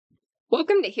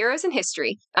Welcome to Heroes in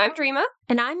History. I'm Dreama.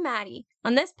 And I'm Maddie.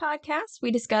 On this podcast, we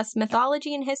discuss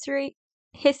mythology and history.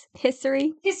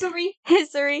 History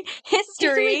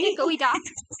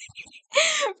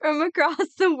from across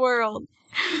the world.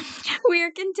 We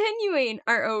are continuing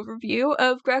our overview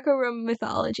of Greco-Roman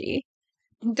mythology.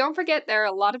 Don't forget, there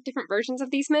are a lot of different versions of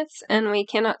these myths, and we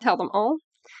cannot tell them all.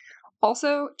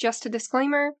 Also, just a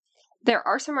disclaimer, there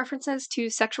are some references to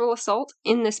sexual assault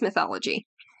in this mythology.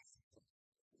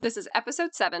 This is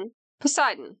Episode 7,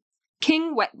 Poseidon,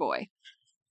 King WetBoi.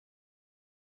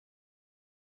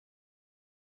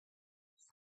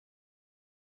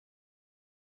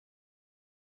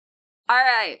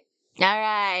 Alright.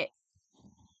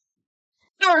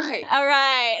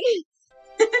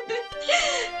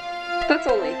 That's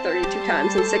only 32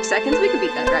 times in 6 seconds. We can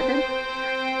beat that record.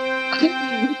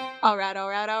 Alright.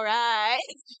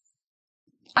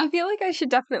 I feel like I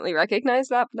should definitely recognize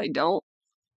that, but I don't.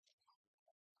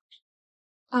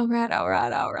 Alright. I can't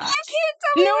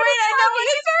tell No, you wait, I know what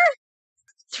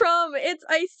it's from.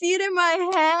 I see it in my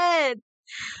head.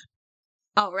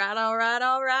 Alright.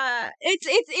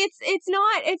 It's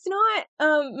not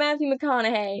Matthew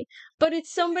McConaughey, but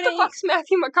it's somebody. Who the fuck's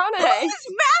Matthew McConaughey? Who's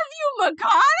Matthew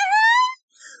McConaughey?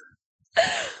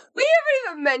 We haven't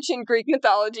even mentioned Greek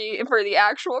mythology for the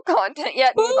actual content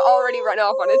yet, and we've already run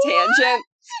off on a tangent.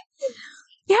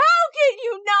 How can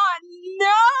you not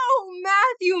know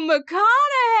Matthew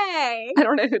McConaughey? I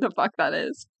don't know who the fuck that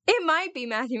is. It might be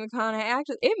Matthew McConaughey.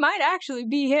 Actually, it might actually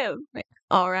be him.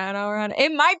 Alright.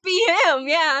 It might be him,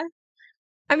 yeah.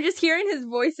 I'm just hearing his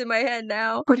voice in my head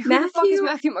now. But who the fuck is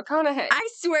Matthew McConaughey? I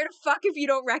swear to fuck if you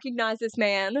don't recognize this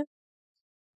man.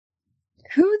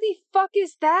 Who the fuck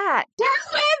is that?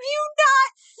 Have you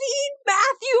not seen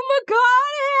Matthew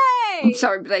McConaughey? I'm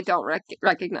sorry, but I don't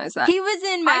recognize that. He was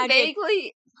in Magic. I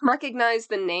vaguely recognize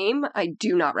the name. I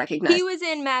do not recognize. He was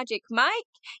in Magic Mike.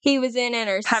 He was in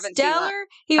Interstellar.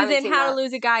 He was in How to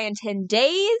Lose a Guy in 10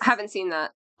 Days. Haven't seen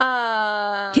that.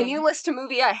 Can you list a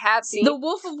movie I have seen? The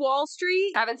Wolf of Wall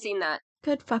Street. Haven't seen that.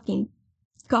 Good fucking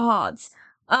gods.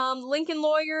 Lincoln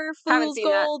Lawyer, Fool's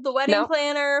Gold, The Wedding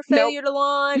Planner, Failure to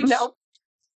Launch. Nope.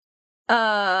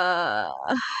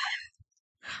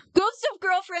 Ghost of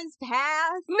Girlfriend's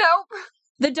Past. Nope.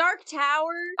 The Dark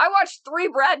Tower. I watched 3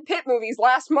 Brad Pitt movies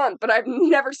last month, but I've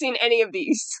never seen any of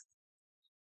these.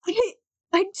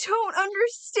 I don't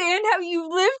understand how you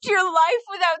lived your life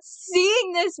without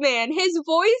seeing this man. His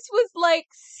voice was like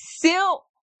silk.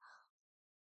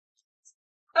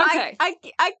 Okay. All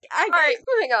right,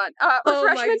 moving on.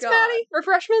 Refreshments, Maddie?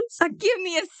 Refreshments? Give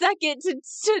me a second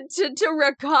to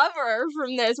recover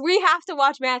from this. We have to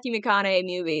watch Matthew McConaughey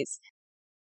movies.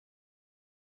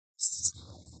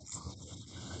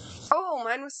 Oh,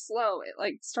 mine was slow.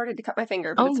 It, started to cut my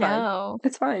finger, but it's fine.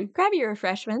 It's fine. Grab your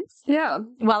refreshments. Yeah.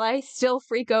 While I still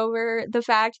freak over the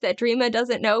fact that Dreama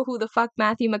doesn't know who the fuck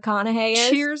Matthew McConaughey is.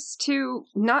 Cheers to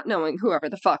not knowing whoever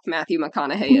the fuck Matthew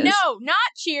McConaughey is. No, not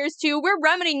cheers to. We're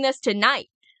remedying this tonight.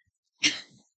 Isn't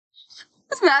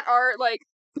that our,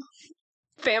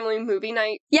 family movie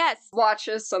night? Yes.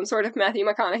 Watches some sort of Matthew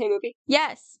McConaughey movie?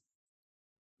 Yes.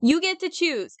 You get to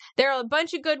choose. There are a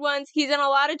bunch of good ones. He's in a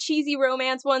lot of cheesy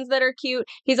romance ones that are cute.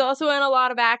 He's also in a lot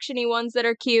of action-y ones that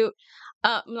are cute.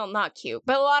 Well, not cute,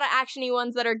 but a lot of action-y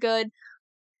ones that are good.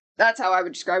 That's how I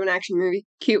would describe an action movie.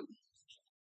 Cute.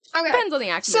 Okay. Depends on the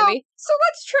action movie. So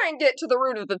let's try and get to the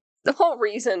root of the whole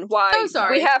reason why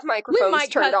we have microphones turned on. We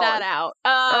might cut that out.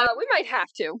 We might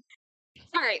have to.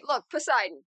 All right, look,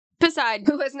 Poseidon.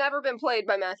 Who has never been played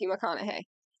by Matthew McConaughey.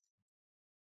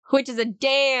 Which is a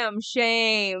damn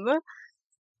shame.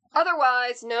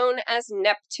 Otherwise known as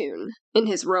Neptune in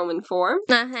his Roman form,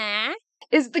 Uh-huh.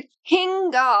 is the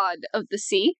king god of the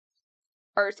sea,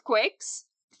 earthquakes,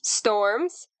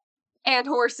 storms, and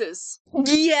horses.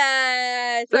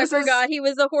 Yes! I forgot he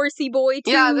was a horsey boy,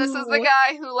 too. Yeah, this is the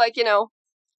guy who,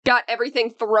 got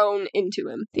everything thrown into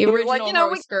him. The original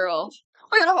horse girl.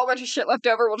 We got a whole bunch of shit left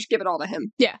over, we'll just give it all to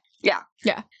him. Yeah.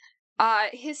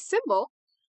 His symbol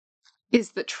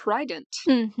is the trident,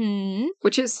 Mm-hmm.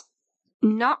 which is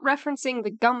not referencing the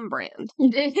gum brand.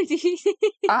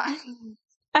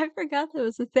 I forgot that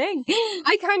was a thing.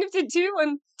 I kind of did too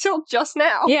until just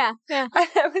now. Yeah.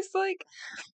 I was like,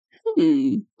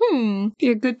 be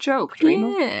a good joke,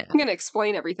 Dreama. Yeah. I'm gonna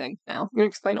explain everything now. I'm gonna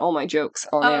explain all my jokes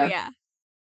on Oh, air. yeah.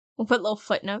 We'll put little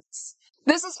footnotes.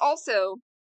 This is also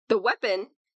the weapon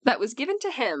that was given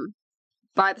to him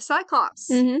by the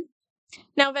Cyclops. Mm-hmm.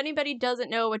 Now, if anybody doesn't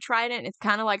know a trident, it's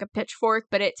kind of like a pitchfork,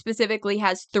 but it specifically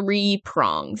has 3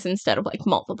 prongs instead of,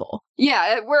 multiple.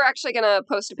 Yeah, we're actually going to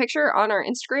post a picture on our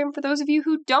Instagram for those of you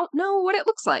who don't know what it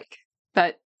looks like.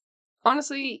 But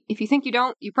honestly, if you think you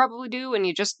don't, you probably do, and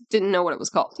you just didn't know what it was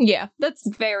called. Yeah, that's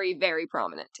Very, very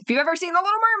prominent. If you've ever seen The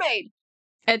Little Mermaid,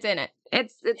 it's in it.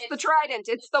 it's the trident.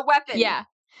 It's the weapon. Yeah,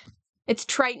 it's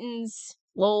Triton's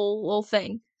little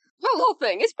thing. The little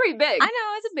thing. It's pretty big. I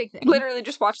know, it's a big thing. Literally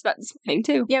just watched that this morning,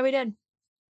 too. Yeah, we did.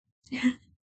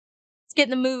 Let's get in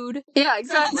the mood. Yeah,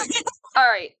 exactly. All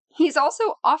right. He's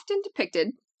also often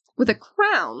depicted with a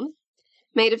crown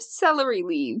made of celery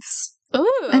leaves.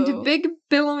 Ooh. And a big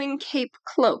billowing cape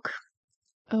cloak.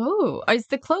 Oh, is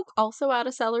the cloak also out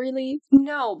of celery leaves?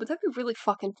 No, but that'd be really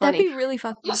fucking funny. That'd be really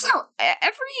fucking Also,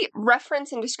 every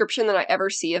reference and description that I ever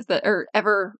see of or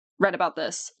ever read about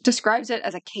this describes it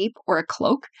as a cape or a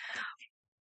cloak.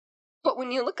 But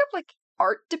when you look up like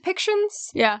art depictions,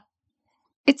 yeah,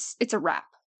 it's a wrap.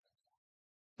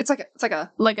 It's like a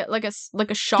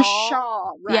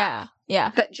shawl. wrap.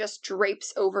 Yeah. That just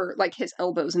drapes over like his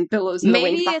elbows and billows in the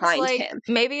wind behind him.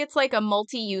 Maybe it's like a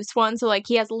multi-use one, so like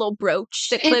he has a little brooch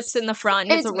that clips in the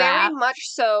front. It's a wrap. Very much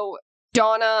so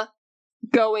Donna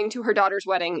going to her daughter's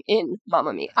wedding in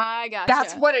Mamma Mia. I gotcha.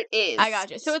 That's what it is. I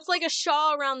gotcha. So it's like a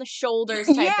shawl around the shoulders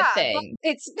type of thing.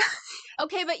 It's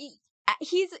okay, but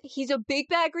he's a big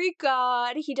bad Greek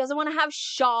god. He doesn't want to have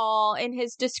shawl in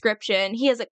his description. He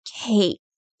has a cape.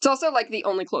 It's also like the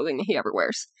only clothing he ever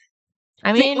wears.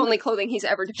 I mean, the only clothing he's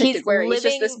ever depicted wearing is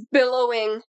just this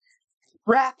billowing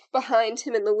wrap behind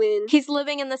him in the wind. He's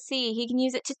living in the sea. He can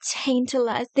use it to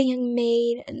tantalize the young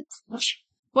maid. And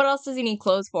what else does he need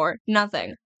clothes for?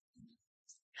 Nothing.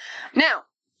 Now,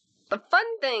 the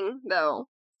fun thing, though,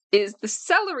 is the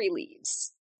celery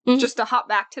leaves. Mm-hmm. Just to hop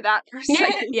back to that for a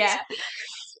second. Yeah.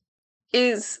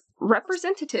 Is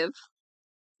representative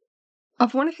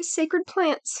of one of his sacred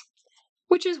plants,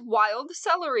 which is wild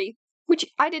celery, which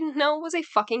I didn't know was a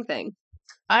fucking thing.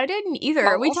 I didn't either.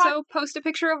 I'll also post a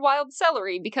picture of wild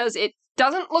celery because it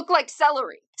doesn't look like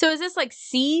celery. So is this like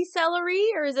sea celery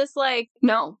or is this like...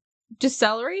 No. Just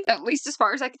celery? At least as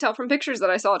far as I could tell from pictures that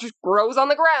I saw, it just grows on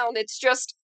the ground. It's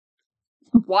just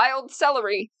wild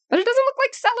celery. But it doesn't look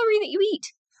like celery that you eat.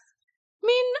 I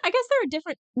mean, I guess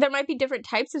there might be different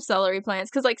types of celery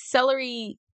plants because like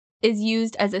celery is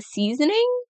used as a seasoning.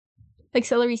 Like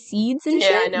celery seeds and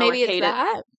shit. I know, maybe I hate it's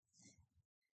that.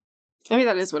 Maybe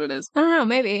that is what it is. I don't know,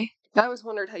 maybe. I always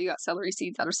wondered how you got celery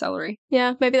seeds out of celery.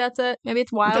 Yeah, maybe that's it. Maybe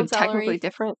it's wild celery. Technically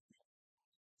different.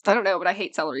 I don't know, but I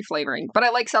hate celery flavoring. But I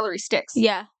like celery sticks.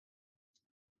 Yeah.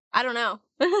 I don't know.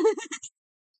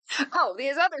 Oh,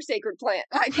 his other sacred plant.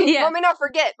 Let me not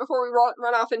forget before we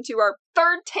run off into our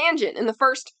third tangent in the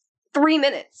first 3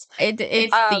 minutes. It's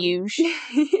the usual.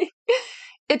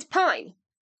 It's pine.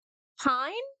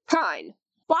 Pine? Pine.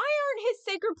 Why aren't his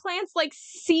sacred plants like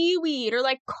seaweed or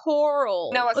like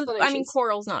coral? No explanation. I mean,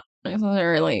 coral's not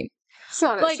necessarily. It's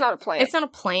not a plant. It's not a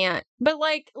plant. But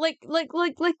like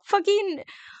fucking.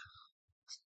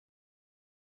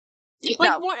 Like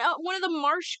no. One of the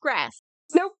marsh grass.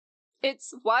 Nope.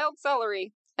 It's wild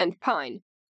celery and pine.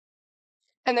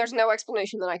 And there's no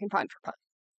explanation that I can find for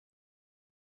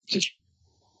pine.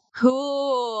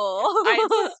 Cool.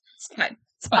 It's fine.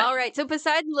 All right, so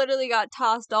Poseidon literally got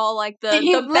tossed all like the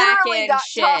back end got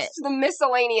shit. Tossed to the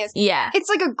miscellaneous. Yeah. It's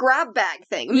like a grab bag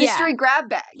thing. Mystery grab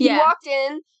bag. Yeah. He walked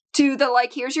in to the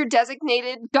here's your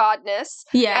designated godness.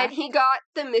 Yeah. And he got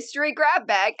the mystery grab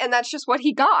bag, and that's just what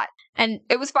he got. And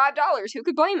it was $5. Who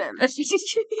could blame him? It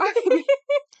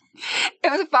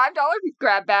was a $5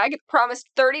 grab bag. It promised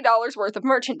 $30 worth of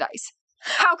merchandise.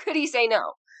 How could he say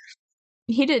no?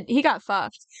 He did. He got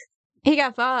fucked.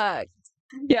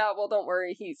 Yeah, well, don't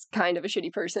worry. He's kind of a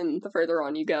shitty person the further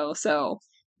on you go, so...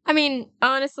 I mean,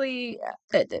 honestly,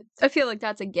 I feel like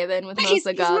that's a given with most of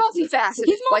the gods. He's multifaceted.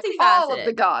 Like all of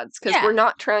the gods, because we're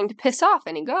not trying to piss off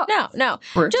any god. No.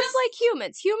 Just like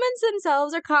humans. Humans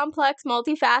themselves are complex,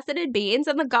 multifaceted beings,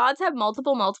 and the gods have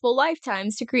multiple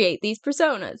lifetimes to create these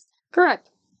personas. Correct.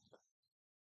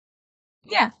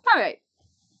 Yeah. All right.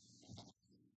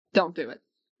 Don't do it.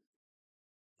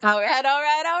 All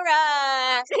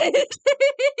right.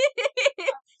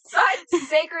 Besides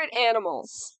sacred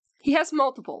animals, he has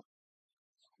multiple.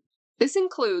 This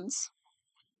includes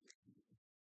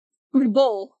the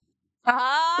bull.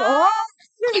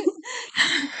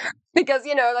 Because,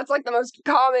 that's like the most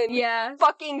common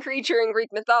fucking creature in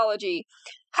Greek mythology.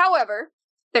 However,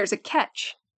 there's a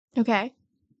catch. Okay.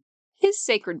 His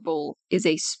sacred bull is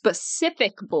a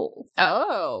specific bull.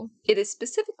 Oh. It is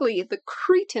specifically the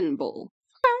Cretan bull.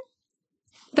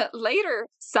 That later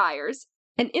sires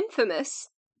an infamous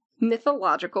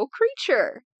mythological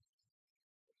creature.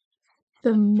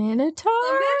 The Minotaur?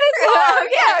 Minotaur!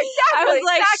 Yeah, exactly. I was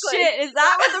like, shit, is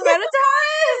that what the Minotaur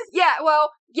is? Yeah,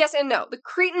 well, yes and no. The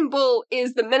Cretan bull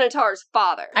is the Minotaur's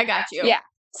father. I got you. Yeah.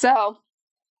 So,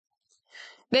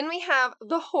 then we have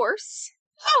the horse.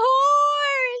 The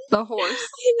horse! The horse.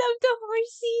 I love the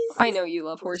horsies. I know you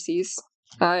love horsies.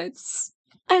 It's...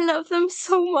 I love them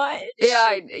so much. Yeah,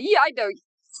 I know.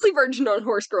 Fully virgin on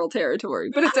horse girl territory,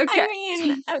 but it's okay. I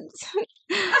mean,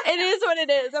 it is what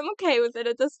it is. I'm okay with it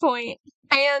at this point.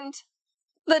 And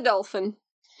the dolphin.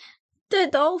 The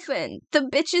dolphin. The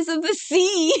bitches of the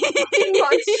sea.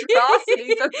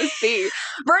 Monstrosities of the sea.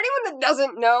 For anyone that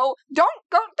doesn't know, don't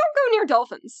go near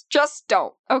dolphins. Just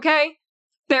don't, okay?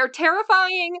 They're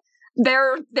terrifying.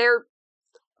 They're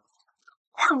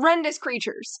horrendous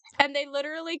creatures. And they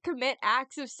literally commit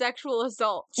acts of sexual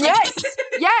assault. Yes.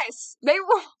 Yes. They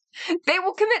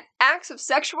will commit acts of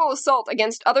sexual assault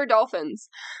against other dolphins.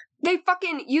 They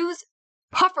fucking use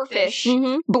pufferfish,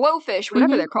 blowfish,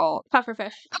 whatever they're called.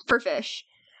 Pufferfish.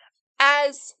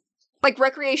 As, like,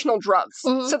 recreational drugs.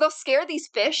 So they'll scare these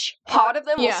fish. Pot of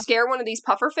them will scare one of these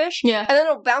pufferfish. Yeah. And then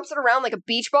it'll bounce it around like a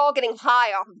beach ball, getting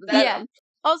high off of the venom. Yeah.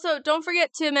 Also, don't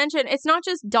forget to mention, it's not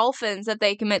just dolphins that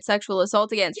they commit sexual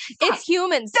assault against. It's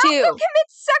humans, too. They'll commit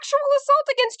sexual assault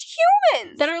against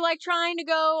humans! That are, like, trying to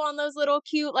go on those little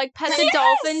cute, like, pet the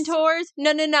dolphin tours.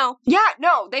 No. Yeah,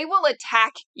 no, they will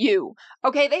attack you.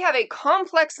 Okay, they have a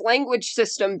complex language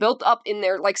system built up in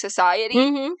their, like, society.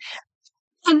 And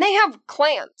they have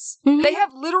clans. They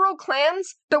have literal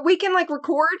clans that we can, like,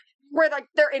 record where, like,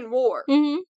 they're in war.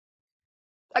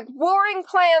 Like, warring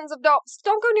clans of dolphins.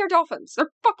 Don't go near dolphins.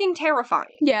 They're fucking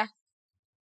terrifying. Yeah.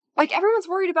 Like, everyone's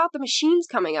worried about the machines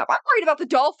coming up. I'm worried about the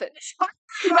dolphins. As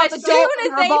soon as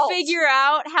they figure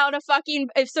out how to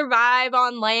fucking survive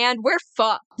on land, we're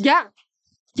fucked. Yeah.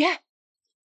 Yeah.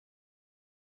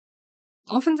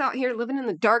 Dolphins out here living in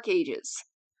the dark ages.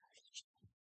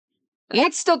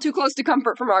 It's still too close to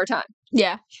comfort from our time.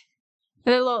 Yeah.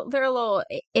 They're a little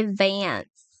advanced.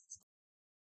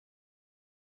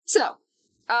 So,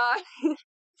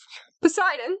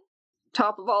 Poseidon,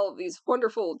 top of all of these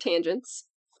wonderful tangents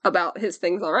about his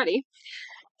things already,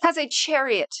 has a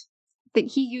chariot that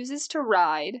he uses to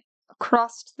ride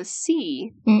across the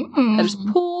sea that is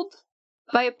pulled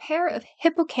by a pair of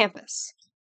hippocampus.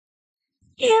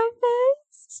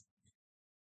 Campus?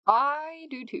 I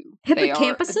do too.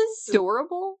 Hippocampuses? They are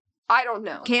adorable? I don't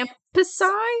know.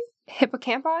 Campusi?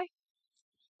 Hippocampi?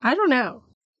 I don't know.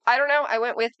 I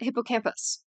went with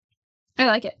hippocampus. I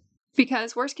like it.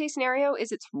 Because worst case scenario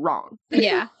is it's wrong.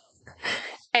 Yeah.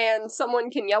 And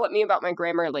someone can yell at me about my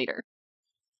grammar later.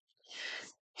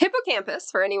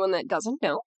 Hippocampus, for anyone that doesn't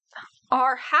know,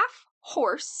 are half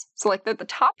horse. So like they're the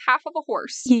top half of a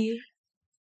horse. Yeah.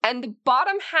 And the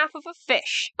bottom half of a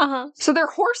fish. So they're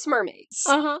horse mermaids.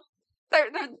 They're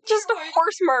just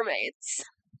horse mermaids.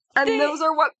 And those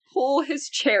are what pull his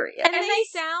chariot. And they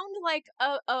sound like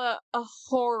a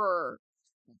horror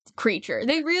creature.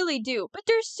 They really do. But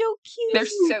they're so cute. They're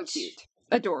so cute.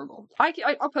 Adorable.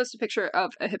 I'll post a picture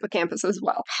of a hippocampus as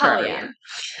well. Hell yeah.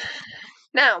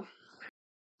 Now,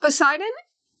 Poseidon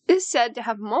is said to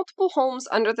have multiple homes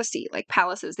under the sea, like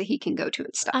palaces that he can go to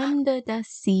and stuff. Under the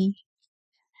sea.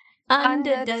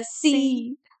 Under the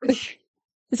sea.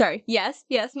 Sorry. Yes.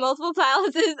 Multiple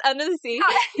palaces under the sea.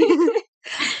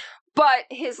 But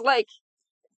his, like,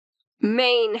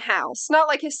 main house, not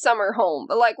like his summer home,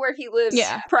 but like where he lives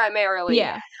primarily,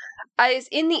 is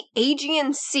in the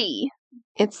Aegean Sea.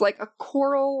 It's like a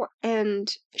coral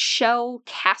and shell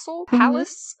castle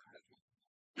palace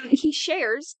that he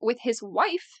shares with his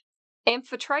wife,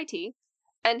 Amphitrite,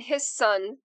 and his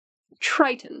son,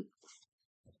 Triton.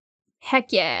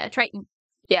 Heck yeah, Triton.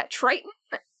 Yeah, Triton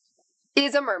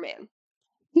is a merman.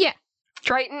 Yeah.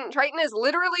 Triton is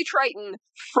literally Triton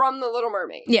from The Little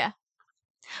Mermaid. Yeah.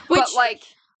 But, like,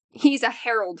 he's a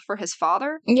herald for his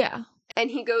father. Yeah. And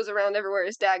he goes around everywhere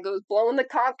his dad goes, blowing the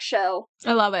conch shell.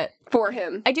 I love it. For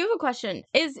him. I do have a question.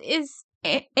 Is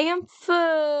Amphitrite.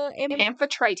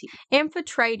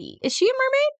 Amphitrite. Is she a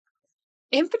mermaid?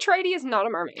 Amphitrite is not a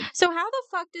mermaid. So how the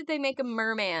fuck did they make a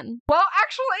merman? Well,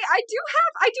 actually,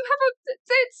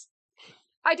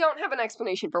 I don't have an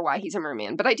explanation for why he's a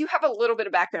merman, but I do have a little bit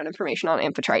of background information on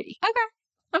Amphitrite. Okay.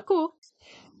 Oh, cool.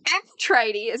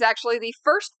 Amphitrite is actually the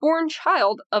firstborn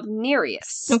child of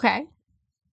Nereus. Okay.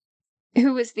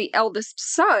 Who is the eldest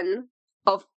son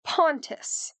of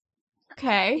Pontus.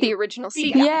 Okay. The original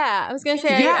sea god. Yeah, I was going to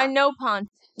say, I know Pontus.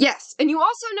 Yes, and you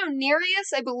also know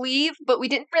Nereus, I believe, but we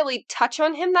didn't really touch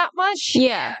on him that much.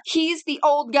 Yeah. He's the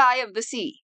old guy of the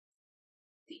sea.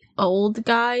 The old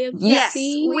guy of the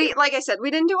sea? Yes, like I said,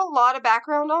 we didn't do a lot of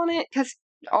background on it, because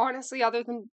honestly, other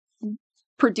than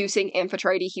producing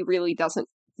Amphitrite, he really doesn't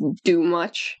do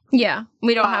much. Yeah,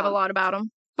 we don't have a lot about him.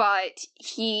 But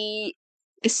he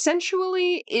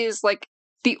essentially is like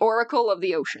the oracle of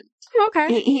the ocean.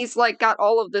 Okay. He's like got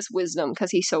all of this wisdom because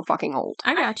he's so fucking old.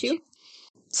 I got you.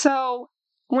 So,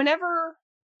 whenever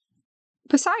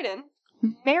Poseidon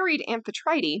married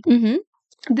Amphitrite,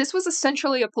 this was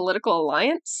essentially a political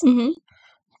alliance.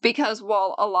 Because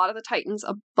while a lot of the Titans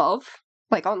above,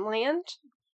 like on land,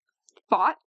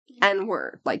 fought and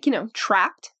were, like,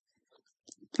 trapped,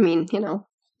 I mean,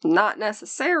 not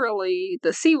necessarily,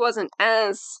 the sea wasn't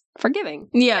as forgiving.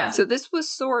 Yeah. So this was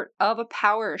sort of a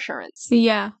power assurance.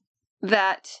 Yeah.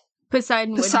 That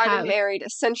Poseidon married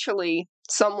essentially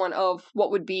someone of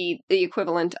what would be the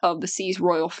equivalent of the sea's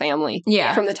royal family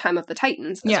from the time of the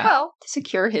Titans as well to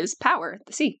secure his power at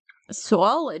the sea.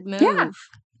 Solid move. Yeah.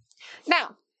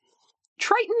 Now,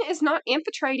 Triton is not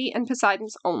Amphitrite and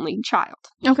Poseidon's only child.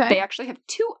 Okay. They actually have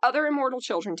 2 other immortal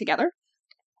children together.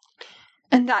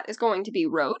 And that is going to be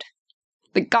Rhode,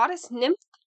 the goddess nymph.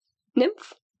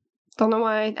 Don't know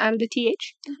why I added a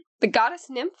TH. The goddess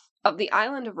nymph of the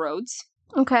island of Rhodes.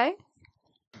 Okay.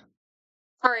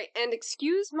 All right, and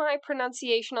excuse my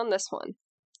pronunciation on this one.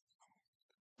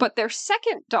 But their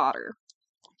second daughter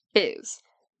is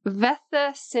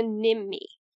Vethasinimi.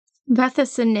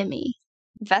 Vethasinimi.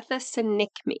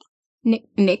 Vethasinimi.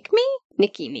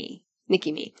 Nicky me.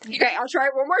 Okay, I'll try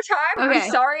it one more time. Okay.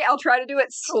 I'm sorry, I'll try to do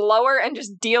it slower and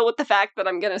just deal with the fact that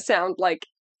I'm going to sound like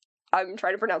I'm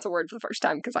trying to pronounce a word for the first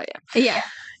time, because I am. Yeah.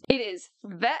 It is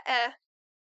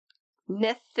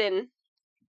Ve'e-Nithin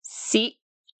Si-Imi.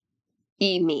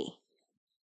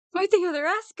 Where'd the other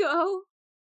S go?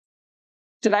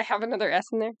 Did I have another S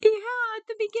in there? Yeah, at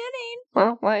the beginning.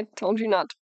 Well, I told you not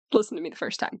to listen to me the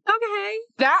first time. Okay.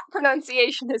 That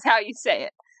pronunciation is how you say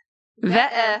it.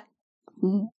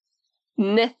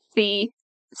 Ve'e-Nithi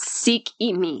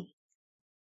Sik-Imi.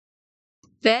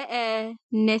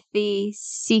 Ve'e-Nithi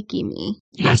Sik-Imi.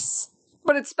 Yes.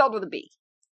 But it's spelled with a B.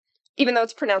 Even though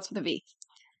it's pronounced with a V.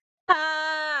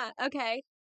 Ah, okay.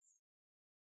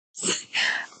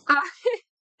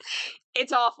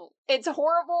 It's awful. It's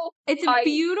horrible. It's a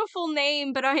beautiful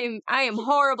name, but I am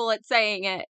horrible at saying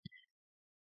it.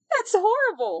 That's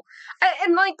horrible.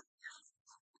 And like,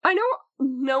 I know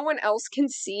no one else can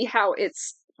see how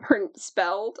it's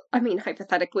spelled. I mean,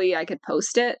 hypothetically, I could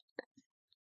post it.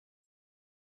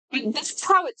 But this is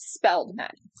how it's spelled,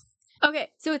 Matt. Okay,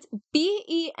 so it's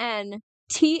Benthiesicyme.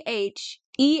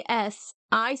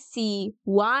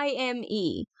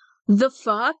 The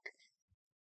fuck?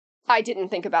 I didn't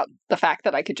think about the fact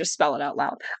that I could just spell it out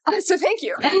loud. So thank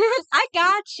you. I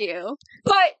got you.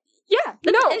 But, yeah,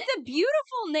 It's a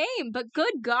beautiful name, but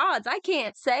good gods, I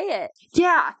can't say it.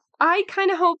 Yeah, I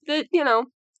kind of hope that,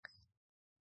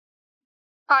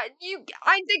 I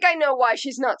think I know why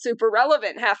she's not super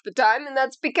relevant half the time, and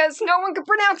that's because no one can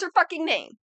pronounce her fucking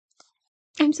name.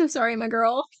 I'm so sorry, my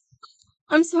girl.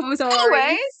 I'm so sorry.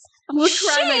 Anyways, I will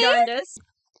try my darndest.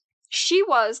 She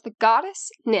was the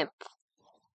goddess nymph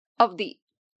of the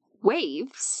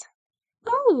waves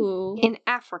in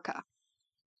Africa.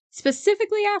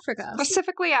 Specifically Africa.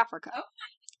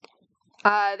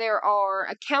 There are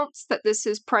accounts that this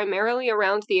is primarily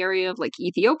around the area of, like,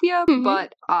 Ethiopia,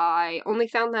 but I only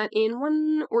found that in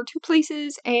 1 or 2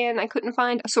 places, and I couldn't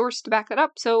find a source to back that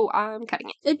up, so I'm cutting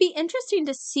it. It'd be interesting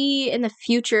to see in the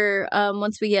future,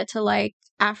 once we get to, like,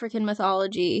 African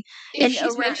mythology,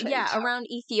 around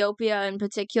Ethiopia in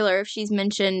particular, if she's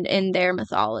mentioned in their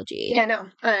mythology. Yeah, no,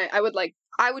 I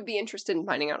would be interested in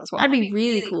finding out as well. That'd be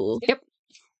really cool. Yep.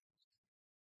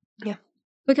 Yeah.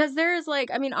 Because there's,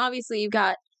 like, I mean, obviously you've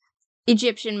got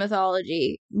Egyptian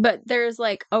mythology, but there's,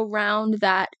 like, around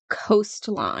that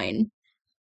coastline.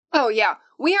 Oh, yeah.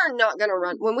 We are not going to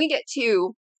run. When we get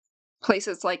to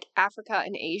places like Africa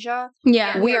and Asia,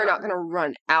 we are not going to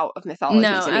run out of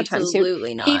mythologies anytime soon.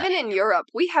 Absolutely not. Even in Europe,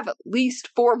 we have at least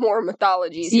 4 more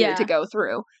mythologies here to go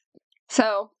through.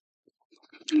 So,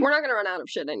 we're not going to run out of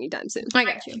shit anytime soon. I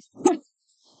got you.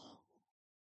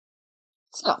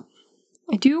 So,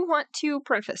 I do want to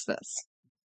preface this.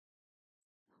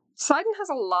 Poseidon has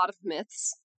a lot of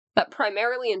myths that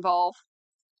primarily involve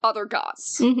other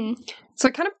gods. So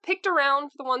I kind of picked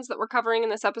around the ones that we're covering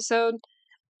in this episode,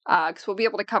 because we'll be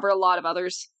able to cover a lot of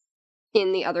others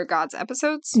in the other gods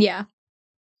episodes. Yeah.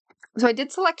 So I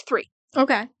did select 3.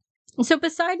 Okay. So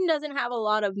Poseidon doesn't have a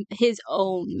lot of his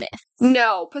own myths.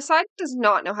 No, Poseidon does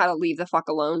not know how to leave the fuck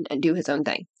alone and do his own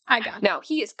thing. I got it. No,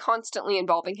 he is constantly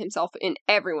involving himself in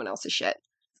everyone else's shit.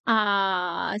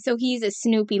 So he's a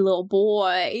snoopy little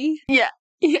boy. Yeah.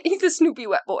 He's a Snoopy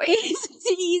wet boy. He's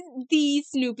the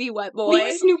Snoopy wet boy.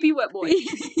 The Snoopy wet boy.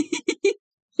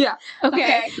 Yeah.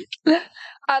 Okay.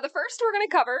 The first we're going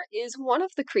to cover is one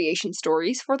of the creation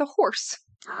stories for the horse.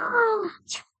 Oh,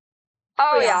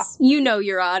 yeah. You know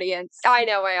your audience. I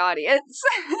know my audience.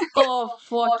 Oh,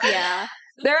 fuck yeah.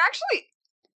 There are actually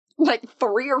like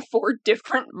 3 or 4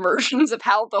 different versions of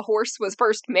how the horse was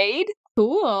first made.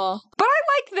 Cool. But I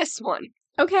like this one.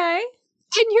 Okay.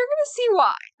 And you're going to see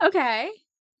why. Okay.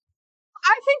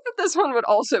 I think that this one would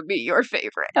also be your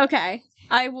favorite. Okay.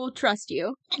 I will trust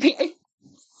you. Okay.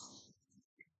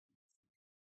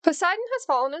 Poseidon has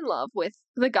fallen in love with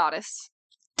the goddess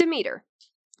Demeter,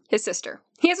 his sister.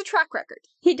 He has a track record.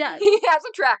 He does. He has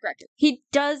a track record. He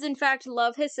does, in fact,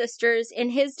 love his sisters. In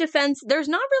his defense, there's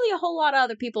not really a whole lot of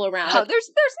other people around. Oh,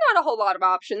 there's not a whole lot of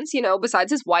options,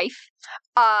 besides his wife.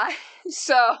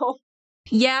 So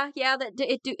Yeah,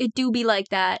 it do be like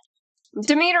that.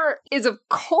 Demeter is, of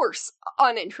course,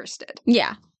 uninterested.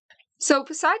 Yeah. So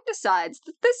Poseidon decides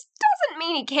that this doesn't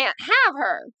mean he can't have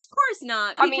her. Of course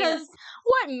not. Because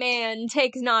what man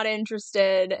takes not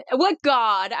interested? What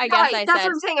god, I guess right, I that's said.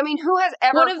 what I'm saying. I mean, who has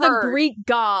ever One of heard the Greek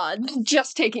gods.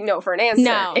 just taking no for an answer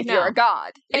No, if you're a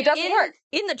god? It doesn't work.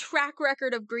 In the track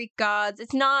record of Greek gods,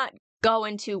 it's not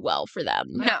going too well for them.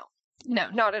 No,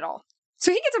 not at all.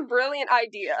 So he gets a brilliant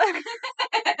idea.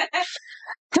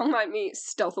 Don't mind me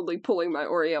stealthily pulling my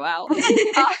Oreo out.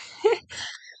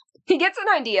 He gets an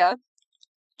idea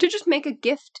to just make a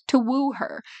gift to woo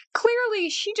her. Clearly,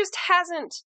 she just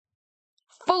hasn't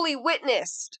fully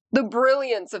witnessed the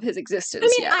brilliance of his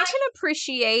existence yet. I can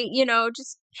appreciate,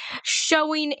 just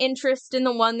showing interest in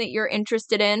the one that you're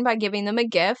interested in by giving them a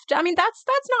gift. I mean, that's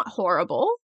not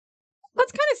horrible.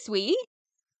 That's kind of sweet.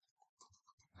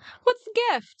 What's the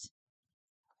gift?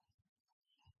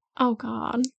 Oh,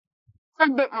 God. I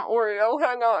bit my Oreo.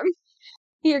 Hang on.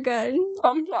 You're good.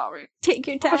 I'm sorry. Take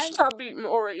your time. Stop eating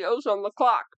Oreos on the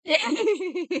clock.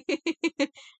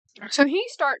 So he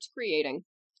starts creating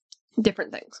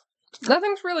different things.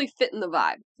 Nothing's really fitting the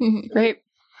vibe, right?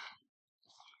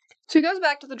 So he goes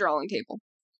back to the drawing table.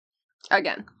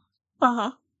 Again.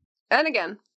 Uh-huh. And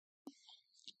again.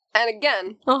 And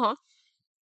again. Uh-huh.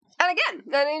 And again.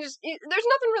 And there's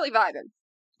nothing really vibing.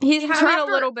 He's having a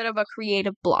little bit of a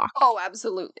creative block. Oh,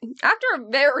 absolutely. After a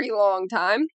very long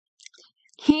time,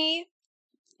 he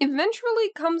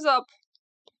eventually comes up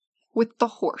with the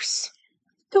horse.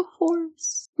 The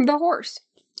horse. The horse.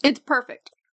 It's perfect.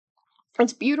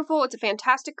 It's beautiful. It's a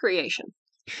fantastic creation.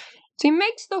 So he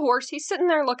makes the horse. He's sitting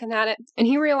there looking at it, and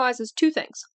he realizes 2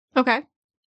 things. Okay.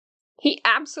 He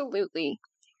absolutely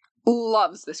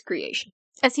loves this creation.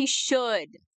 As he should.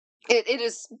 It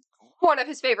is one of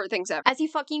his favorite things ever. As he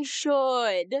fucking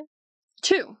should.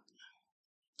 2,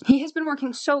 he has been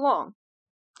working so long,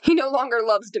 he no longer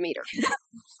loves Demeter.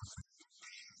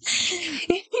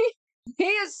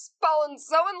 He has fallen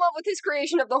so in love with his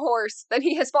creation of the horse that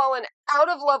he has fallen out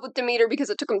of love with Demeter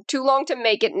because it took him too long to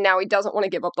make it, and now he doesn't want to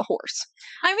give up the horse.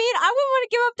 I mean, I wouldn't want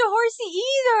to give up the horsey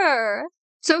either.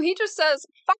 So he just says,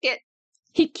 fuck it.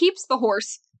 He keeps the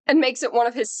horse and makes it one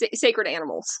of his sacred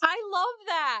animals. I love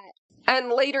that.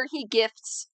 And later he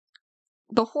gifts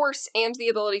the horse and the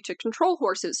ability to control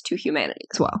horses to humanity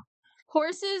as well.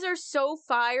 Horses are so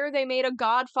fire, they made a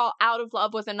god fall out of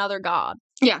love with another god.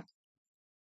 Yeah.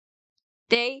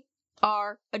 They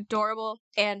are adorable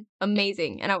and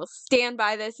amazing, and I will stand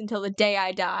by this until the day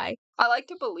I die. I like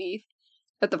to believe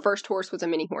that the first horse was a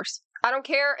mini horse. I don't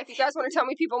care if you guys want to tell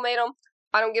me people made them.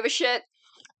 I don't give a shit.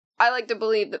 I like to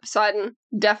believe that Poseidon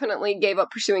definitely gave up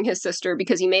pursuing his sister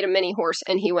because he made a mini horse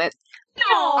and he went,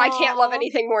 Aww. I can't love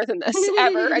anything more than this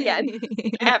ever again.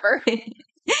 Ever.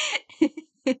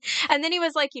 And then he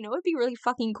was like, it'd be really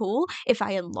fucking cool if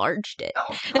I enlarged it.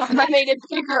 I made it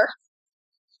bigger.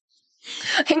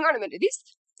 Hang on a minute.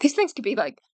 These things could be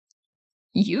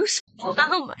useful.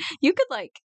 You could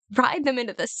ride them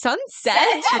into the sunset.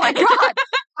 Oh my god!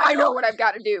 I know what I've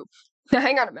got to do. Now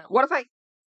hang on a minute. What if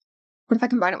I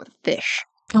combine it with a fish?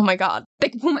 Oh my god! They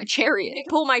can pull my chariot.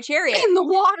 Pull my chariot in the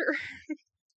water.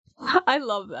 I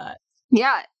love that.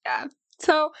 Yeah.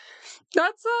 So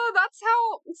that's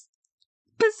how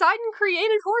Poseidon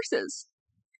created horses.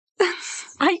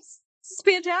 It's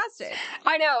fantastic.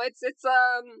 I know it's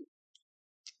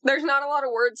there's not a lot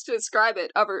of words to describe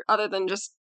it other than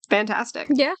just fantastic.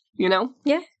 Yeah.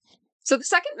 Yeah. So the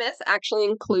second myth actually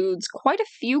includes quite a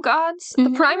few gods.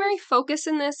 The primary focus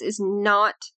in this is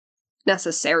not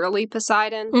necessarily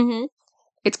Poseidon.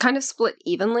 It's kind of split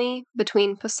evenly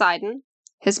between Poseidon,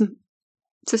 his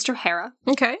sister Hera,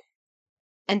 okay,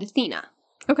 and Athena.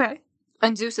 Okay.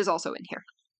 And Zeus is also in here.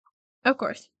 Of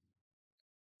course.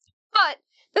 But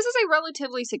this is a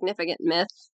relatively significant myth.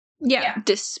 Yeah.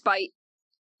 Despite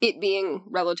it being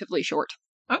relatively short.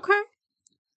 Okay.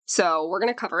 So we're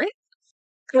going to cover it.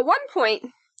 At one point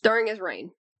during his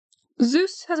reign,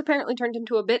 Zeus has apparently turned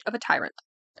into a bit of a tyrant.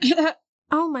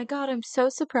 Oh my god, I'm so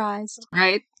surprised.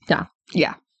 Right? Yeah.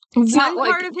 Yeah. One not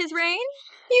like- part of his reign,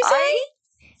 you say?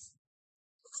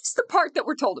 It's the part that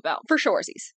we're told about, for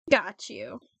shoresies. Got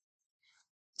you.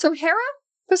 So Hera,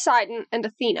 Poseidon, and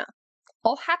Athena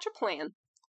all hatch a plan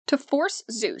to force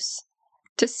Zeus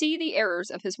to see the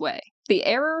errors of his way. The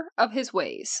error of his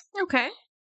ways. Okay.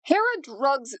 Hera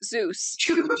drugs Zeus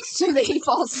so that he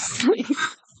falls asleep.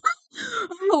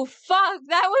 Oh, fuck.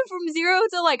 That went from 0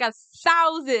 to like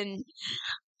 1,000.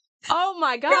 Oh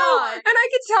my god. No, and I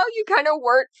could tell you kind of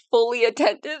weren't fully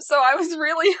attentive, so I was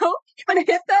really hoping you kind of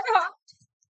hit that up.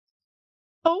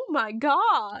 Oh my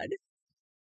god.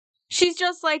 She's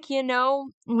just like,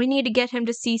 we need to get him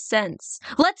to see sense.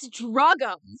 Let's drug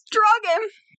him. Drug him.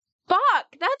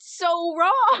 Fuck, that's so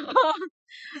wrong.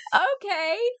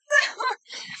 Okay.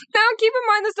 Now, keep in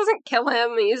mind, this doesn't kill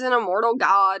him. He's an immortal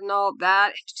god and all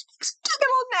that. Just take a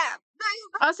little nap.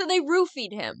 Oh, so they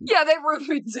roofied him. Yeah, they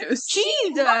roofied Zeus.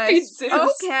 Jesus. Zeus.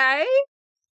 Okay.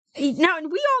 Now,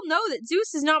 we all know that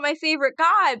Zeus is not my favorite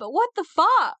guy, but what the fuck?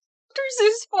 After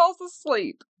Zeus falls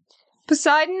asleep,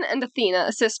 Poseidon and Athena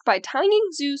assist by tying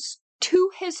Zeus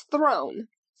to his throne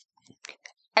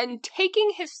and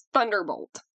taking his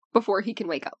thunderbolt before he can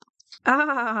wake up.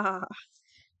 Ah.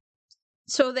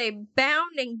 So they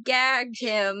bound and gagged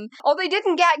him. Oh, they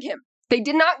didn't gag him. They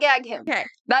did not gag him. Okay.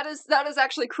 That is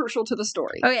actually crucial to the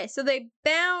story. Okay, so they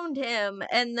bound him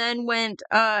and then went,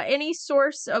 any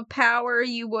source of power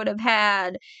you would have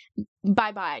had,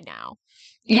 bye-bye now.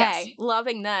 Yes. Okay,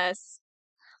 loving this.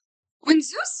 When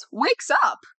Zeus wakes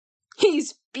up,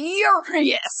 he's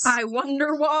furious. I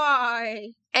wonder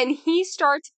why. And he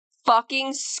starts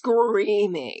fucking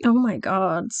screaming. Oh my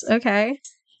god. Okay.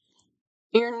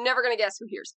 You're never gonna guess who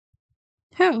hears.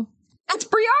 Who? It's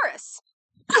Briareus.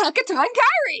 Hekaton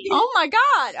Kyrie. Oh my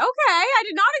god. Okay, I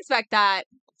did not expect that.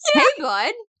 Yeah. Hey,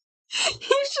 bud. He's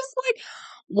just like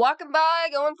walking by,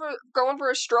 going for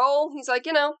a stroll. He's like,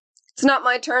 it's not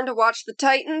my turn to watch the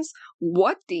Titans.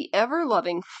 What the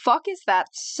ever-loving fuck is that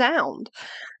sound?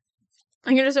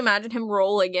 I can just imagine him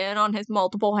rolling in on his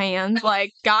multiple hands,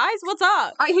 like, guys, what's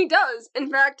up? He does. In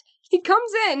fact, he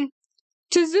comes in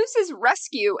to Zeus's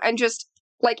rescue and just,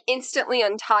 instantly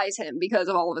unties him because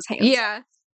of all of his hands. Yeah.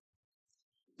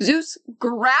 Zeus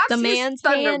grabs The his man's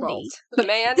thunderbolt. handy. The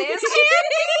man is handy.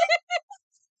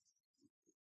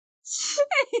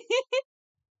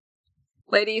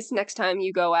 Ladies, next time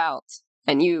you go out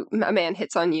and a man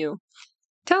hits on you,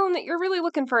 tell him that you're really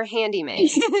looking for a handyman.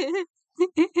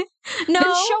 No. Then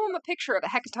show him a picture of a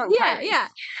Hekaton Kyrie. Yeah.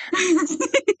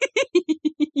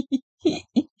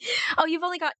 Oh, you've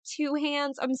only got 2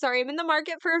 hands. I'm sorry, I'm in the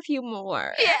market for a few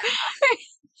more. Yeah.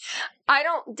 I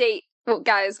don't date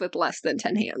guys with less than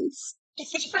 10 hands.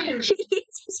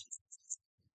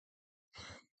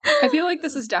 I feel like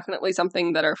this is definitely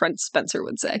something that our friend Spencer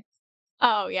would say.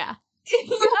 Oh, yeah.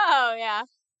 Oh, yeah.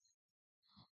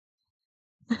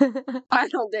 I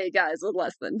don't date guys with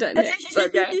less than 10 hands,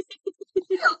 okay?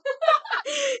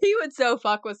 He would so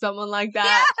fuck with someone like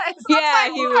that. Yes,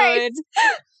 Yeah, he would.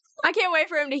 I can't wait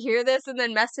for him to hear this and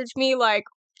then message me like,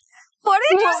 What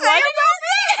did you "What say did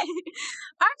about you say?"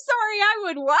 I'm sorry, I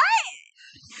would what?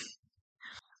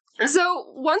 So,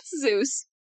 once Zeus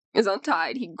is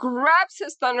untied, he grabs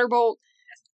his thunderbolt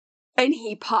and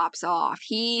he pops off.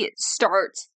 He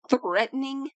starts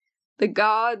threatening the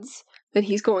gods that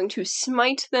he's going to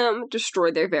smite them,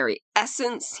 destroy their very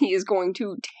essence. He is going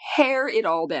to tear it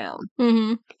all down.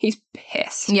 Mm-hmm. He's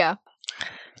pissed. Yeah.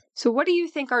 So what do you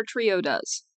think our trio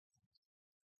does?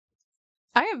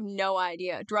 I have no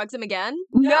idea. Drugs him again?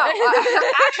 No,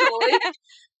 actually,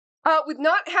 with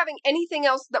not having anything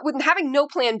else, with having no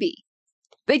plan B.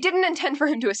 They didn't intend for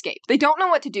him to escape. They don't know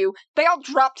what to do. They all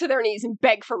drop to their knees and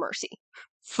beg for mercy.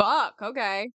 Fuck,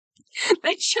 okay.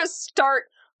 They just start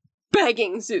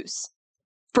begging Zeus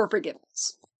for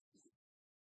forgiveness.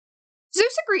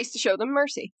 Zeus agrees to show them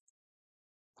mercy.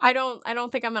 I don't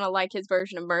think I'm gonna like his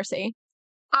version of mercy.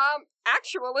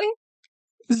 Actually,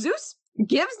 Zeus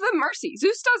gives them mercy.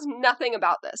 Zeus does nothing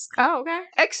about this. Oh, okay.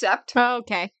 Except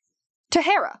Okay. to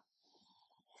Hera.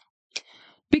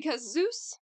 Because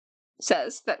Zeus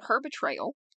says that her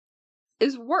betrayal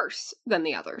is worse than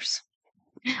the others.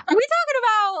 Are we talking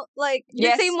about, like,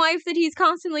 Yes. the same wife that he's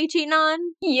constantly cheating on?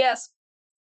 Yes.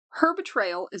 Her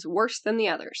betrayal is worse than the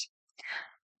others.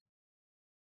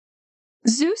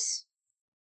 Zeus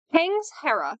hangs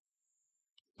Hera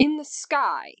in the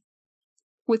sky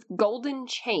with golden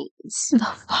chains. The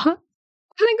fuck? And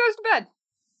then goes to bed.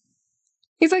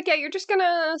 He's like, yeah, you're just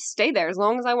gonna stay there as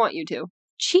long as I want you to.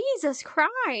 Jesus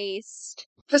Christ.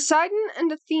 Poseidon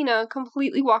and Athena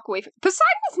completely walk away from...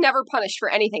 Poseidon is never punished for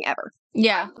anything ever.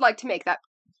 Yeah. I would like to make that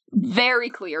very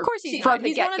clear. Of course he's from not. the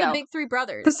He's one of get-go. the big three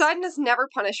brothers. Poseidon is never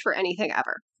punished for anything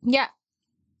ever. Yeah.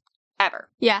 Ever.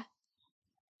 Yeah.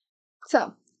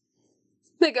 So,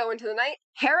 they go into the night.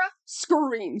 Hera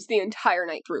screams the entire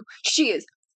night through. She is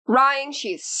crying,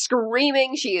 she is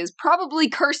screaming, she is probably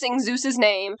cursing Zeus's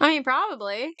name. I mean,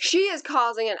 probably. She is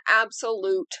causing an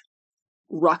absolute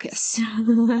ruckus.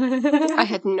 I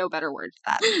had no better word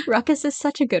for that. Ruckus is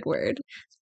such a good word.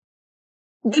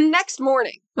 The next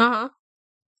morning, Uh-huh.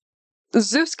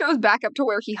 Zeus goes back up to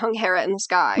where he hung Hera in the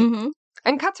sky Mm-hmm.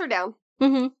 and cuts her down.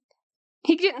 Mm-hmm.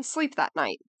 He didn't sleep that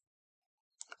night.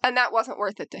 And that wasn't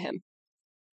worth it to him.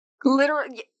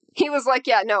 Literally, he was like,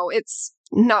 yeah, no, it's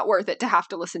not worth it to have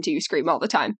to listen to you scream all the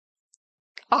time.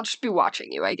 I'll just be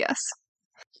watching you, I guess.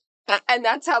 And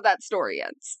that's how that story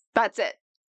ends. That's it.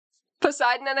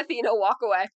 Poseidon and Athena walk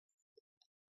away.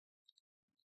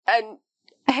 And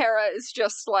Hera is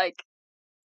just like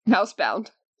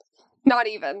housebound. Not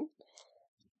even.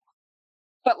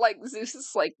 But like Zeus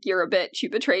is like, you're a bitch, you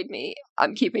betrayed me.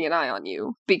 I'm keeping an eye on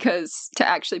you because to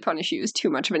actually punish you is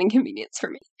too much of an inconvenience for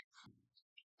me.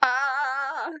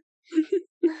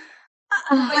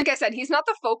 Like I said, he's not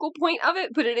the focal point of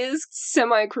it, but it is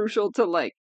semi-crucial to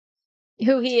like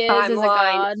Who he is as a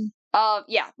god.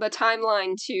 The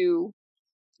timeline to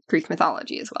Greek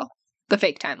mythology as well. The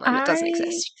fake timeline that doesn't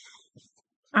exist.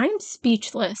 I'm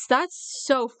speechless. That's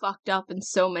so fucked up in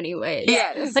so many ways.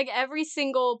 Yeah, it is. Like every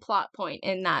single plot point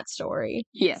in that story.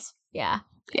 Yes. Yeah.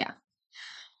 Yeah.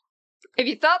 If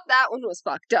you thought that one was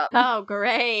fucked up. Oh,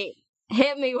 great.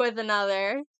 Hit me with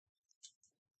another.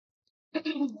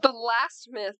 The last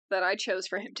myth that I chose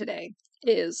for him today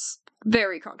is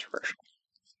very controversial.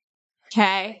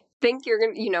 Okay. Think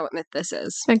you know what myth this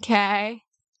is. Okay.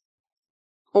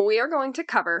 We are going to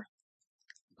cover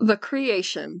the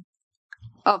creation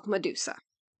of Medusa.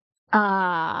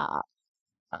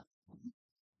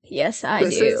 Yes, I do.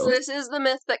 This is the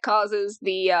myth that causes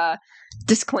the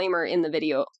disclaimer in the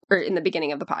video, or in the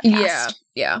beginning of the podcast.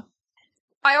 Yeah.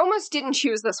 I almost didn't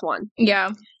choose this one.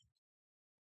 Yeah.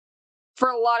 For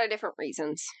a lot of different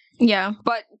reasons. Yeah.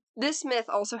 But this myth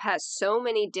also has so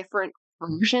many different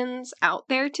versions out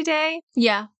there today.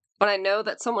 Yeah. But I know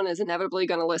that someone is inevitably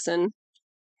going to listen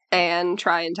and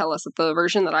try and tell us that the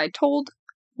version that I told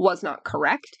was not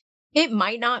correct. It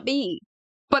might not be.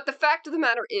 But the fact of the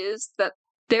matter is that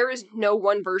there is no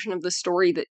one version of the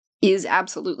story that is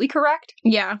absolutely correct.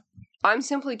 Yeah. I'm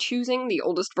simply choosing the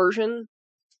oldest version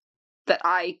that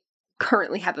I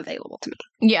currently have available to me.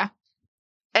 Yeah.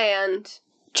 And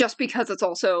just because it's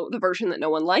also the version that no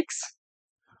one likes,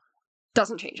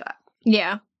 doesn't change that.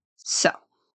 Yeah. So,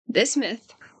 this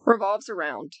myth revolves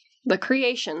around the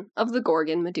creation of the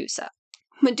Gorgon Medusa.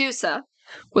 Medusa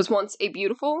was once a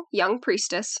beautiful young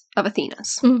priestess of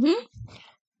Athena's. Mm-hmm.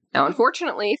 Now,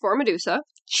 unfortunately for Medusa,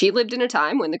 she lived in a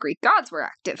time when the Greek gods were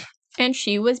active. And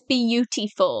she was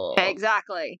beautiful.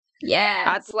 Exactly. Yeah.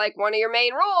 That's like one of your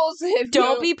main rules.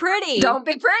 Don't be pretty. Don't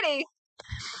be pretty.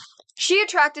 She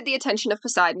attracted the attention of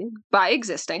Poseidon by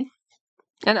existing.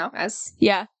 You know, as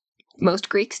most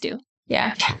Greeks do.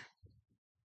 Yeah.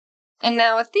 And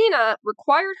now Athena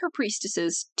required her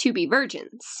priestesses to be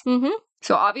virgins. Mm-hmm.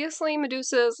 So obviously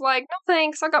Medusa is like, no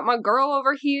thanks, I got my girl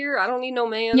over here. I don't need no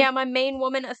man. Yeah, my main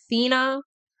woman, Athena.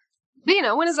 But you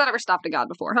know, when has that ever stopped a god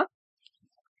before, huh?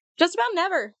 Just about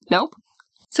never. Nope.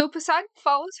 So Poseidon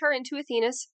follows her into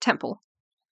Athena's temple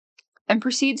and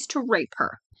proceeds to rape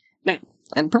her. Now,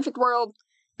 in a perfect world,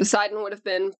 Poseidon would have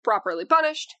been properly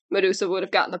punished. Medusa would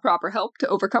have gotten the proper help to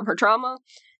overcome her trauma.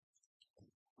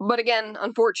 But again,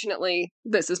 unfortunately,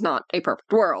 this is not a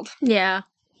perfect world. Yeah.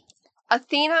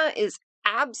 Athena is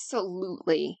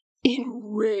absolutely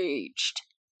enraged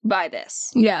by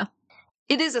this. Yeah.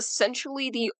 It is essentially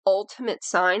the ultimate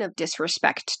sign of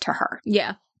disrespect to her.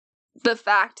 Yeah. The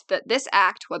fact that this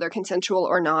act, whether consensual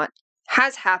or not,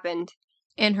 has happened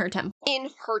in her temple. In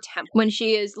her temple. When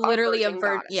she is literally a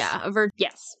virgin. Yeah, a virgin.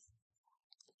 Yes.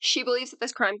 She believes that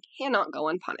this crime cannot go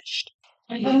unpunished.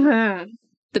 Mm-hmm.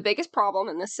 The biggest problem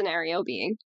in this scenario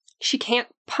being she can't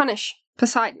punish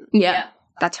Poseidon. Yeah.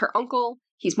 That's her uncle.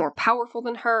 He's more powerful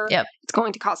than her. Yep. It's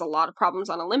going to cause a lot of problems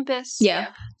on Olympus.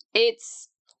 Yeah. It's,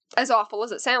 as awful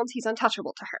as it sounds, he's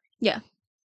untouchable to her. Yeah.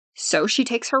 So she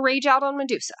takes her rage out on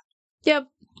Medusa. Yep.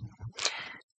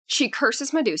 She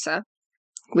curses Medusa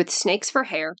with snakes for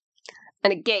hair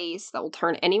and a gaze that will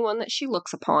turn anyone that she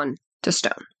looks upon to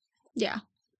stone. Yeah.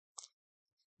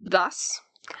 Thus,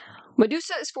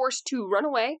 Medusa is forced to run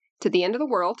away to the end of the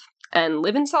world and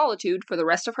live in solitude for the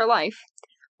rest of her life,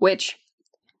 which,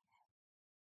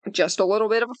 just a little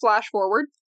bit of a flash forward,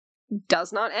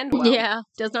 does not end well. Yeah,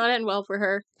 does not end well for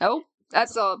her. Oh,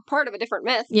 that's a part of a different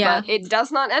myth, Yeah. but it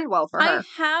does not end well for her. I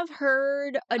have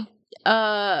heard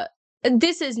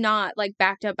this is not like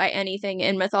backed up by anything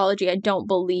in mythology, I don't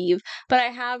believe, but I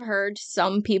have heard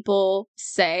some people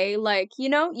say like,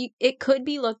 it could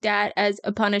be looked at as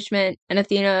a punishment and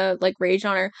Athena like raged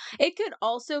on her. It could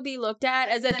also be looked at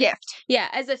as a gift. Yeah,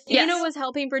 as Athena Yes. was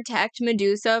helping protect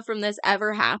Medusa from this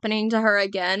ever happening to her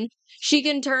again. She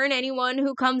can turn anyone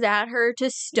who comes at her to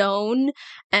stone,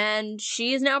 and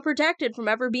she is now protected from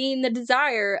ever being the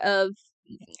desire of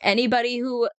anybody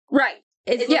who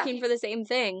is looking for the same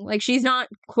thing. Like, she's not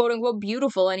quote unquote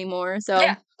beautiful anymore. So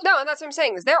yeah, no, and that's what I'm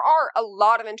saying is there are a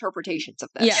lot of interpretations of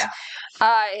this. Yeah.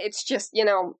 It's just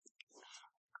the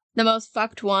most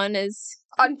fucked one is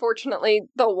unfortunately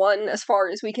the one, as far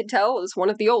as we can tell, is one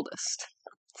of the oldest.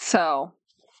 So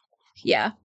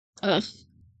yeah. Ugh.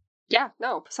 Yeah,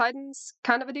 no, Poseidon's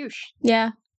kind of a douche. Yeah.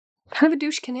 Kind of a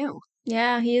douche canoe.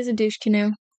 Yeah, he is a douche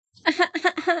canoe.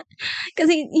 Because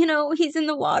he's in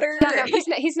the water. Yeah,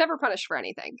 no, he's never punished for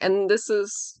anything. And this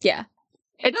is... Yeah.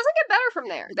 It doesn't get better from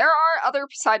there. There are other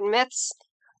Poseidon myths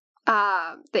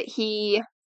that he's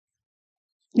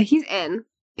in.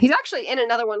 He's actually in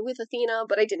another one with Athena,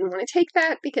 but I didn't want to take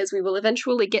that because we will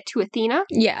eventually get to Athena.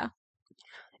 Yeah.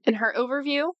 In her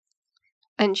overview.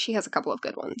 And she has a couple of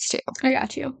good ones, too. I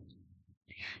got you.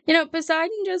 Poseidon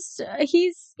just,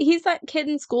 he's that kid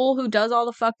in school who does all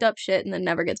the fucked up shit and then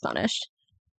never gets punished.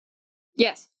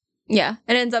 Yes. Yeah,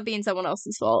 it ends up being someone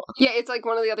else's fault. Yeah, it's like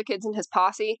one of the other kids in his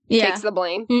posse takes the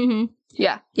blame. Mm-hmm.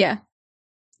 Yeah. Yeah.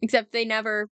 Except they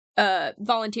never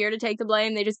volunteer to take the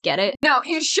blame, they just get it. No,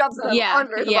 he just shoves them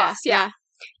under the bus. Yeah.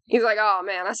 He's like, oh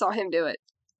man, I saw him do it.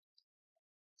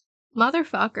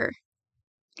 Motherfucker.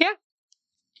 Yeah.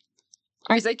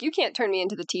 Or he's like, you can't turn me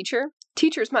into the teacher.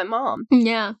 Teacher's my mom.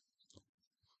 Yeah.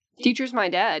 Teacher's my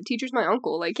dad. Teacher's my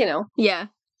uncle. Yeah.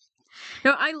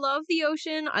 No, I love the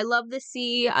ocean. I love the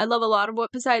sea. I love a lot of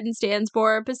what Poseidon stands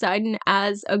for. Poseidon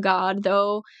as a god,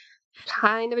 though.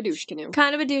 Kind of a douche canoe.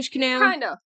 Kind of a douche canoe. Kind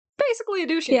of. Basically a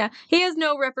douche canoe. Yeah. He has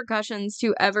no repercussions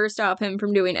to ever stop him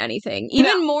from doing anything.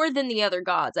 Even more than the other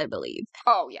gods, I believe.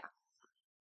 Oh, yeah.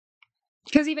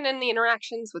 Because even in the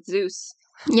interactions with Zeus,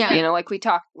 yeah, like we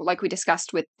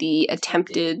discussed with the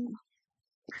attempted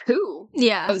coup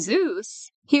of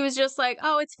Zeus, he was just like,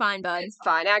 oh, it's fine, bud. It's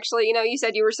fine. Actually, you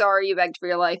said you were sorry, you begged for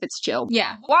your life, it's chill.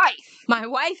 Yeah. Wife! My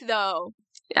wife, though.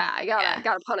 Yeah, I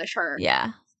gotta punish her.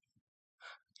 Yeah.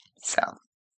 So.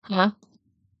 Huh?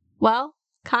 Well,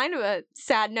 kind of a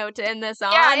sad note to end this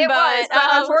on. Yeah, it was, but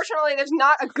unfortunately there's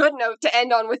not a good note to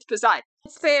end on with Poseidon.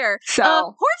 It's fair.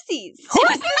 So. Horsies!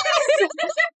 Horsies!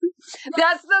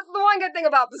 That's the one good thing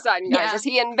about Poseidon, guys, is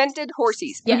he invented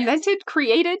horsies. Yes.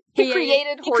 Created horsies. He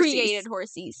created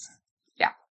horsies.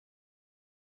 Yeah.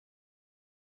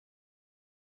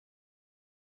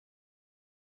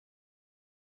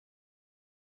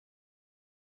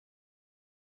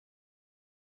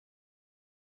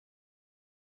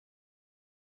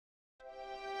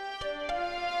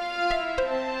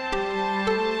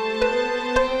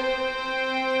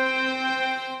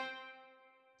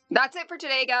 That's it for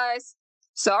today, guys.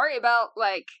 Sorry about,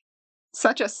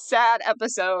 such a sad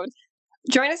episode.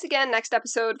 Join us again next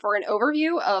episode for an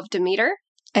overview of Demeter.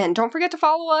 And don't forget to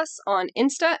follow us on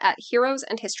Insta at Heroes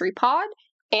and History Pod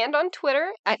and on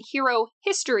Twitter at Hero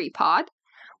History Pod.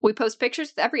 We post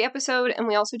pictures with every episode, and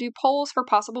we also do polls for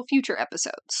possible future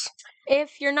episodes.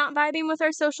 If you're not vibing with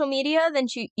our social media, then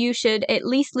you should at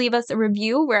least leave us a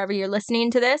review wherever you're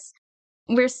listening to this.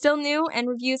 We're still new, and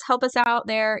reviews help us out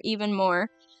there even more.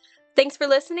 Thanks for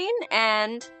listening,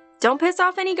 and don't piss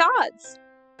off any gods.